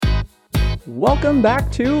Welcome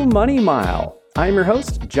back to Money Mile. I'm your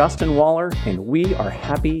host, Justin Waller, and we are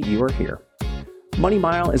happy you are here. Money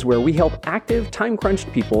Mile is where we help active,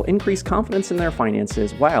 time-crunched people increase confidence in their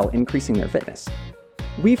finances while increasing their fitness.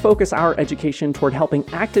 We focus our education toward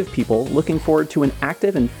helping active people looking forward to an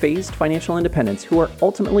active and phased financial independence who are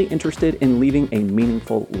ultimately interested in leaving a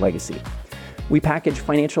meaningful legacy. We package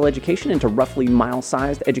financial education into roughly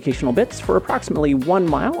mile-sized educational bits for approximately 1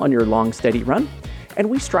 mile on your long, steady run, and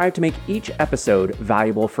we strive to make each episode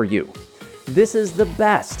valuable for you. This is the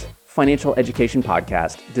best financial education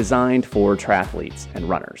podcast designed for triathletes and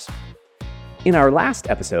runners. In our last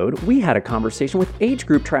episode, we had a conversation with age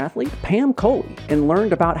group triathlete Pam Coley and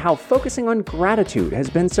learned about how focusing on gratitude has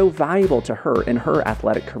been so valuable to her in her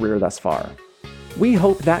athletic career thus far. We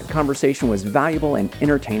hope that conversation was valuable and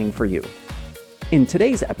entertaining for you. In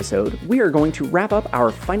today's episode, we are going to wrap up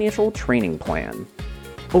our financial training plan.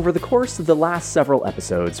 Over the course of the last several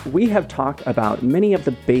episodes, we have talked about many of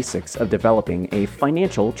the basics of developing a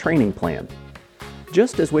financial training plan.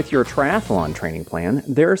 Just as with your triathlon training plan,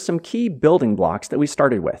 there are some key building blocks that we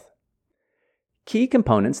started with. Key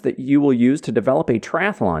components that you will use to develop a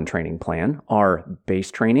triathlon training plan are base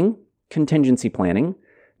training, contingency planning,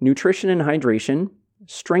 nutrition and hydration,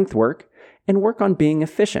 strength work, and work on being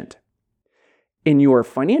efficient. In your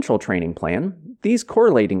financial training plan, these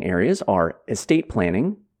correlating areas are estate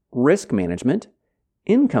planning, risk management,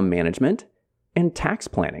 income management, and tax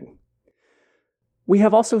planning. We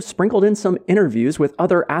have also sprinkled in some interviews with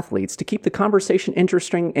other athletes to keep the conversation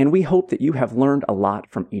interesting, and we hope that you have learned a lot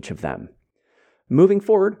from each of them. Moving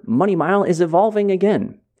forward, Money Mile is evolving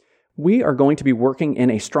again. We are going to be working in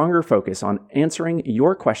a stronger focus on answering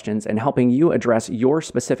your questions and helping you address your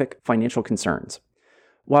specific financial concerns.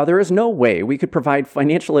 While there is no way we could provide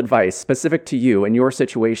financial advice specific to you and your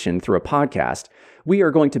situation through a podcast, we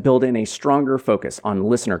are going to build in a stronger focus on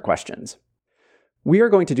listener questions. We are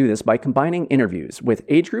going to do this by combining interviews with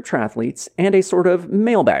age group triathletes and a sort of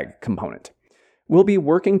mailbag component. We'll be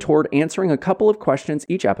working toward answering a couple of questions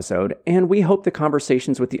each episode, and we hope the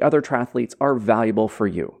conversations with the other triathletes are valuable for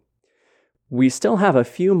you. We still have a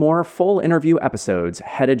few more full interview episodes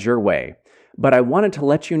headed your way, but I wanted to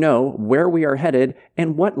let you know where we are headed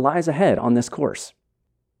and what lies ahead on this course.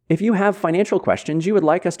 If you have financial questions you would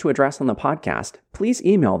like us to address on the podcast, please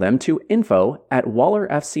email them to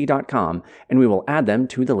info@wallerfc.com and we will add them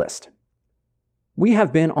to the list. We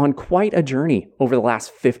have been on quite a journey over the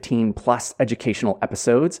last 15 plus educational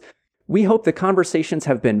episodes. We hope the conversations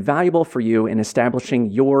have been valuable for you in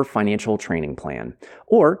establishing your financial training plan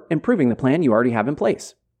or improving the plan you already have in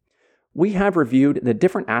place. We have reviewed the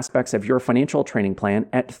different aspects of your financial training plan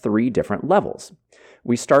at 3 different levels.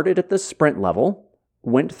 We started at the sprint level,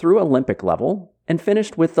 went through Olympic level, and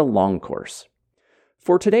finished with the long course.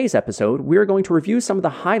 For today's episode, we are going to review some of the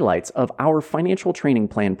highlights of our financial training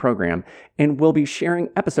plan program, and we'll be sharing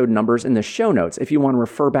episode numbers in the show notes if you want to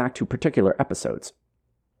refer back to particular episodes.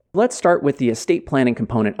 Let's start with the estate planning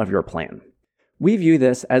component of your plan. We view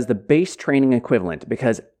this as the base training equivalent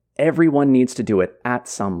because everyone needs to do it at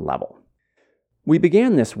some level. We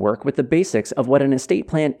began this work with the basics of what an estate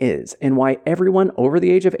plan is and why everyone over the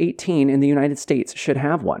age of 18 in the United States should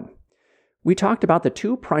have one. We talked about the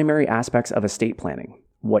 2 primary aspects of estate planning: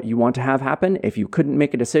 what you want to have happen if you couldn't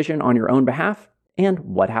make a decision on your own behalf, and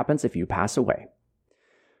what happens if you pass away.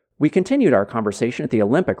 We continued our conversation at the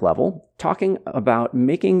Olympic level, talking about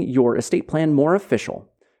making your estate plan more official,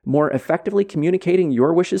 more effectively communicating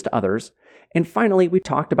your wishes to others, and finally, we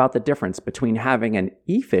talked about the difference between having an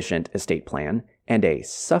efficient estate plan and a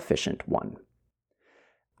sufficient one.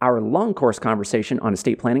 Our long course conversation on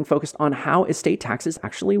estate planning focused on how estate taxes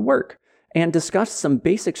actually work and discussed some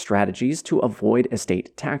basic strategies to avoid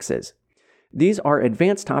estate taxes. These are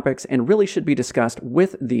advanced topics and really should be discussed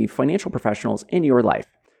with the financial professionals in your life: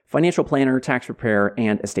 financial planner, tax preparer,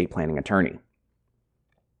 and estate planning attorney.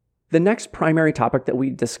 The next primary topic that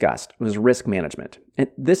we discussed was risk management, and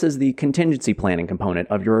this is the contingency planning component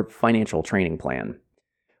of your financial training plan.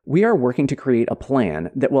 We are working to create a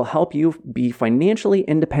plan that will help you be financially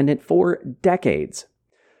independent for decades.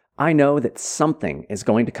 I know that something is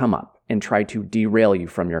going to come up and try to derail you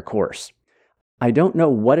from your course. I don't know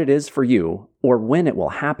what it is for you or when it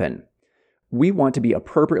will happen. We want to be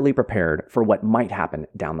appropriately prepared for what might happen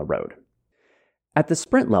down the road. At the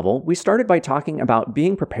sprint level, we started by talking about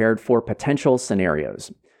being prepared for potential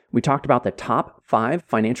scenarios. We talked about the top 5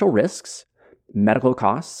 financial risks: medical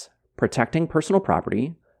costs, protecting personal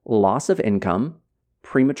property, loss of income,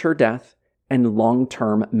 premature death, and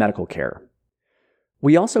long-term medical care.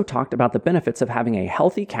 We also talked about the benefits of having a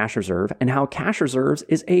healthy cash reserve and how cash reserves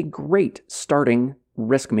is a great starting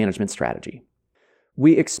risk management strategy.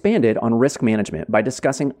 We expanded on risk management by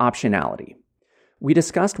discussing optionality. We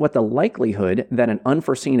discussed what the likelihood that an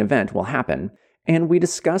unforeseen event will happen, and we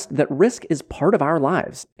discussed that risk is part of our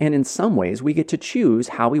lives, and in some ways we get to choose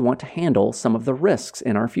how we want to handle some of the risks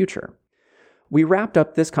in our future. We wrapped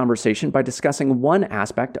up this conversation by discussing one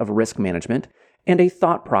aspect of risk management and a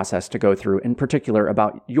thought process to go through in particular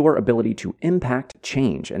about your ability to impact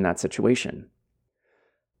change in that situation.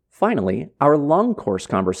 Finally, our long course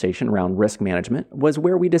conversation around risk management was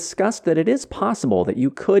where we discussed that it is possible that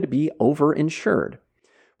you could be overinsured.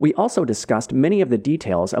 We also discussed many of the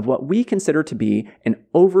details of what we consider to be an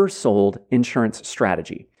oversold insurance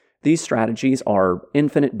strategy. These strategies are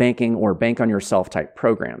infinite banking or bank on yourself type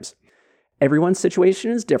programs. Everyone's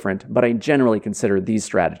situation is different, but I generally consider these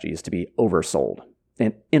strategies to be oversold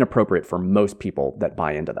and inappropriate for most people that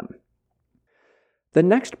buy into them. The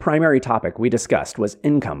next primary topic we discussed was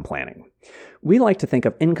income planning. We like to think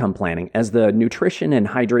of income planning as the nutrition and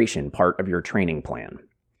hydration part of your training plan.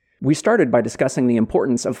 We started by discussing the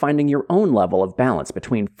importance of finding your own level of balance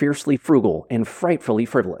between fiercely frugal and frightfully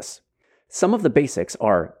frivolous. Some of the basics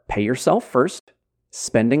are pay yourself first,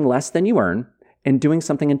 spending less than you earn, and doing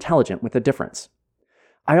something intelligent with the difference.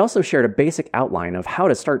 I also shared a basic outline of how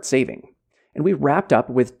to start saving. And we wrapped up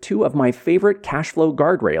with two of my favorite cash flow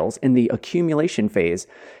guardrails in the accumulation phase: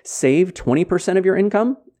 save 20% of your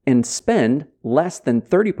income and spend less than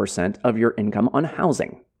 30% of your income on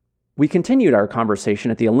housing. We continued our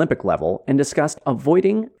conversation at the Olympic level and discussed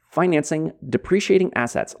avoiding financing depreciating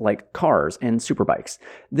assets like cars and superbikes.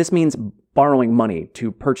 This means borrowing money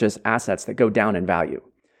to purchase assets that go down in value.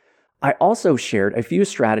 I also shared a few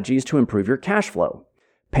strategies to improve your cash flow: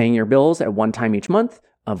 paying your bills at one time each month,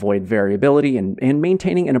 avoid variability, and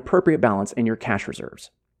maintaining an appropriate balance in your cash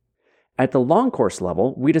reserves. At the long course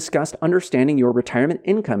level, we discussed understanding your retirement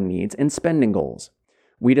income needs and spending goals.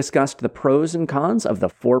 We discussed the pros and cons of the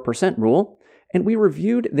 4% rule, and we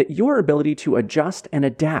reviewed that your ability to adjust and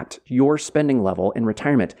adapt your spending level in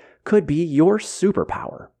retirement could be your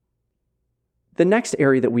superpower. The next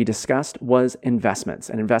area that we discussed was investments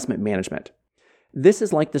and investment management. This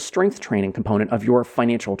is like the strength training component of your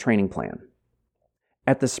financial training plan.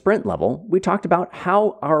 At the sprint level, we talked about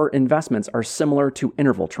how our investments are similar to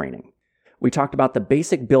interval training. We talked about the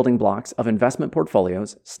basic building blocks of investment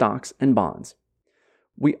portfolios, stocks, and bonds.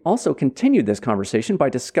 We also continued this conversation by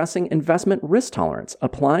discussing investment risk tolerance,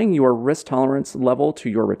 applying your risk tolerance level to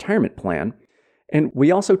your retirement plan. And we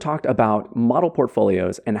also talked about model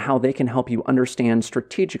portfolios and how they can help you understand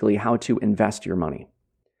strategically how to invest your money.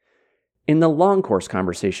 In the long course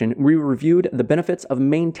conversation, we reviewed the benefits of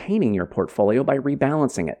maintaining your portfolio by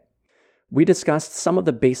rebalancing it. We discussed some of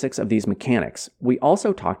the basics of these mechanics. We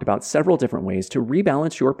also talked about several different ways to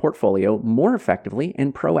rebalance your portfolio more effectively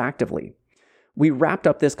and proactively. We wrapped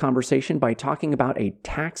up this conversation by talking about a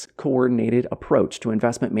tax-coordinated approach to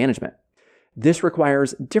investment management. This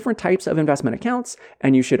requires different types of investment accounts,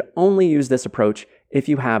 and you should only use this approach if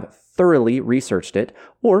you have thoroughly researched it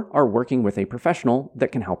or are working with a professional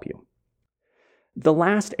that can help you. The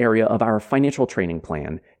last area of our financial training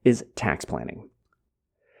plan is tax planning.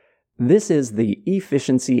 This is the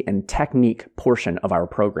efficiency and technique portion of our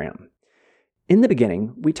program. In the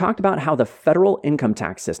beginning, we talked about how the federal income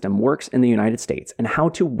tax system works in the United States and how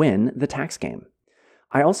to win the tax game.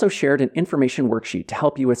 I also shared an information worksheet to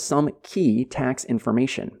help you with some key tax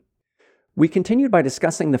information. We continued by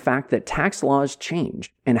discussing the fact that tax laws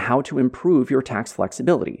change and how to improve your tax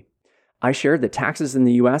flexibility. I shared that taxes in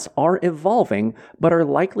the U.S. are evolving, but are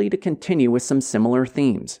likely to continue with some similar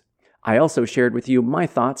themes. I also shared with you my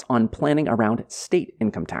thoughts on planning around state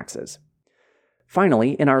income taxes.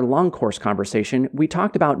 Finally, in our long course conversation, we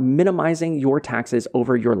talked about minimizing your taxes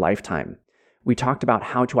over your lifetime. We talked about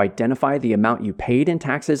how to identify the amount you paid in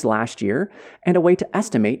taxes last year and a way to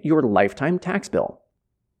estimate your lifetime tax bill.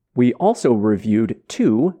 We also reviewed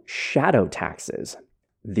 2 shadow taxes: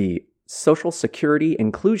 the Social Security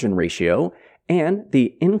Inclusion Ratio and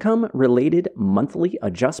the Income-Related Monthly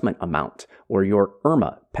Adjustment Amount, or your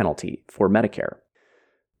IRMA penalty for Medicare.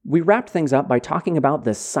 We wrapped things up by talking about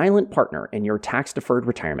the silent partner in your tax-deferred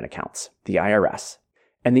retirement accounts, the IRS,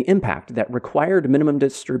 and the impact that required minimum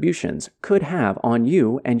distributions could have on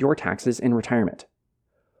you and your taxes in retirement.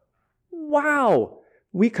 Wow!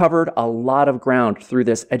 We covered a lot of ground through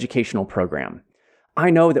this educational program. I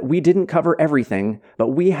know that we didn't cover everything,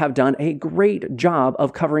 but we have done a great job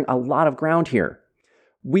of covering a lot of ground here.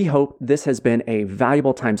 We hope this has been a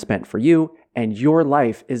valuable time spent for you and your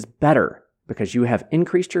life is better because you have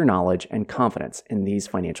increased your knowledge and confidence in these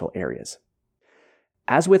financial areas.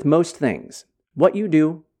 As with most things, what you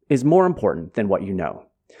do is more important than what you know.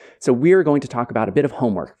 So we are going to talk about a bit of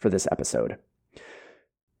homework for this episode.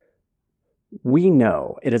 We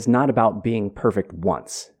know it is not about being perfect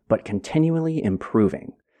once, but continually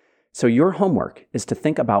improving. So your homework is to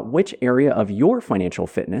think about which area of your financial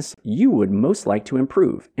fitness you would most like to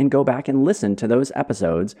improve and go back and listen to those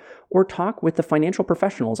episodes or talk with the financial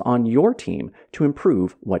professionals on your team to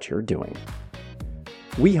improve what you're doing.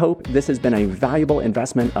 We hope this has been a valuable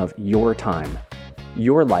investment of your time.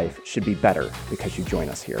 Your life should be better because you join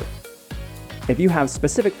us here. If you have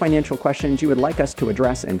specific financial questions you would like us to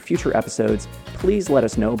address in future episodes, please let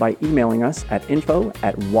us know by emailing us at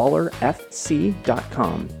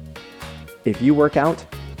info@wallerfc.com. If you work out,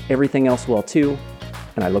 everything else will too,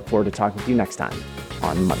 and I look forward to talking with you next time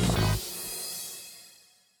on Money Mile.